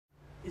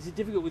Is it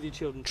difficult with your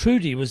children?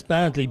 Trudy was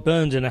badly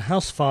burned in a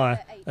house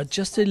fire at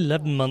just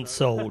 11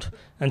 months old,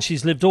 and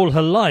she's lived all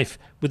her life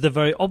with the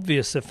very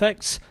obvious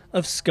effects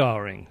of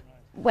scarring.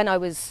 When I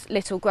was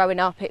little growing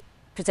up, it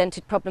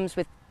presented problems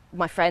with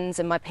my friends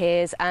and my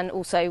peers, and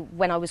also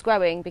when I was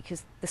growing,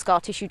 because the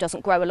scar tissue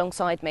doesn't grow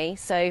alongside me,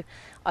 so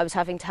I was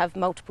having to have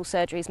multiple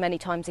surgeries many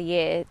times a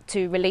year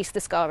to release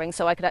the scarring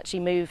so I could actually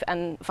move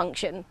and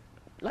function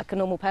like a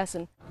normal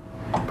person.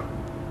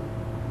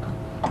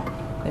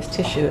 There's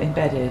tissue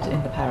embedded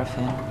in the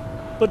paraffin.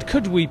 But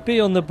could we be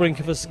on the brink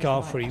of a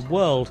scar-free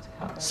world?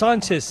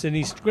 Scientists in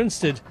East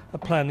Grinstead are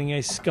planning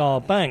a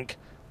scar bank,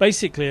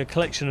 basically a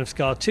collection of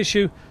scar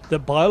tissue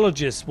that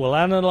biologists will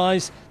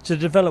analyse to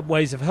develop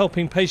ways of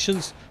helping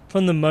patients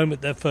from the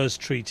moment they're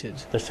first treated.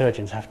 The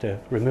surgeons have to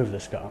remove the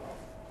scar.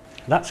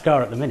 That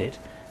scar at the minute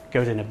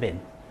goes in a bin,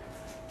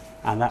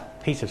 and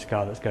that piece of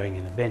scar that's going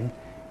in the bin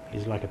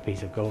is like a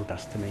piece of gold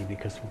dust to me,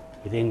 because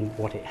within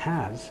what it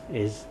has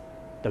is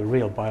the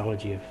real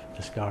biology of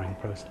the scarring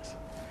process.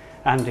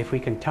 And if we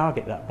can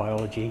target that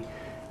biology,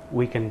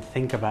 we can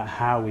think about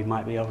how we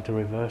might be able to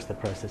reverse the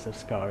process of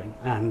scarring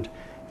and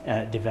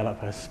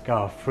develop a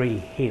scar-free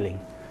healing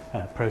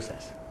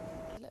process.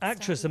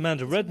 Actress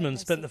Amanda Redmond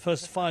spent the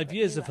first 5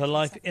 years of her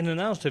life in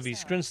and out of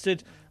East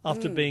Grinstead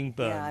after being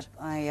burned.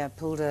 Yeah, I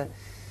pulled a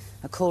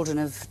cauldron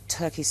of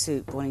turkey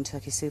soup, boiling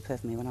turkey soup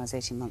over me when I was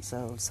 18 months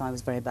old, so I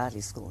was very badly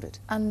scalded.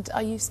 And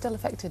are you still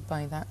affected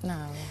by that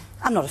now?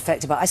 I'm not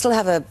affected by it. I still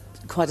have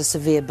quite a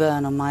severe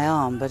burn on my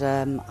arm, but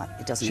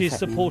it doesn't She's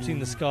affect me supporting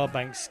anymore. the Scar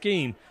Bank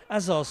scheme,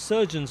 as are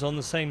surgeons on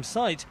the same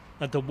site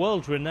at the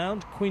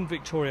world-renowned Queen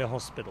Victoria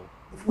Hospital.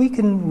 If we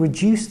can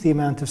reduce the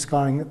amount of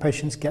scarring that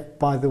patients get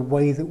by the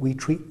way that we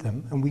treat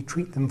them, and we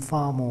treat them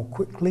far more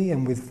quickly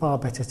and with far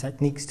better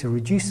techniques to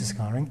reduce the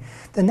scarring,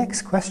 the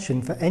next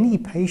question for any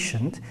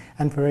patient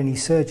and for any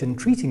surgeon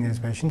treating those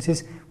patients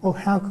is, well,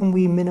 how can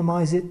we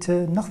minimise it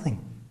to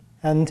nothing?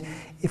 And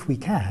if we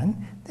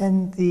can,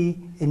 then the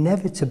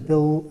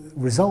inevitable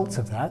results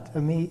of that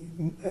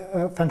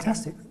are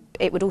fantastic.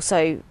 It would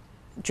also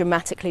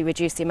dramatically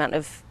reduce the amount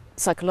of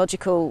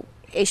psychological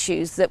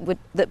issues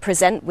that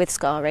present with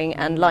scarring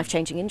and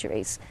life-changing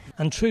injuries.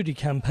 And Trudy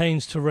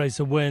campaigns to raise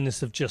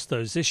awareness of just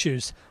those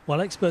issues, while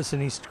experts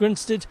in East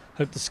Grinstead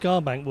hope the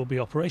Scar Bank will be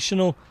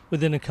operational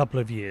within a couple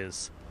of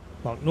years.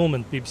 Mark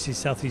Norman, BBC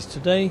South East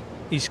Today,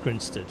 East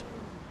Grinstead.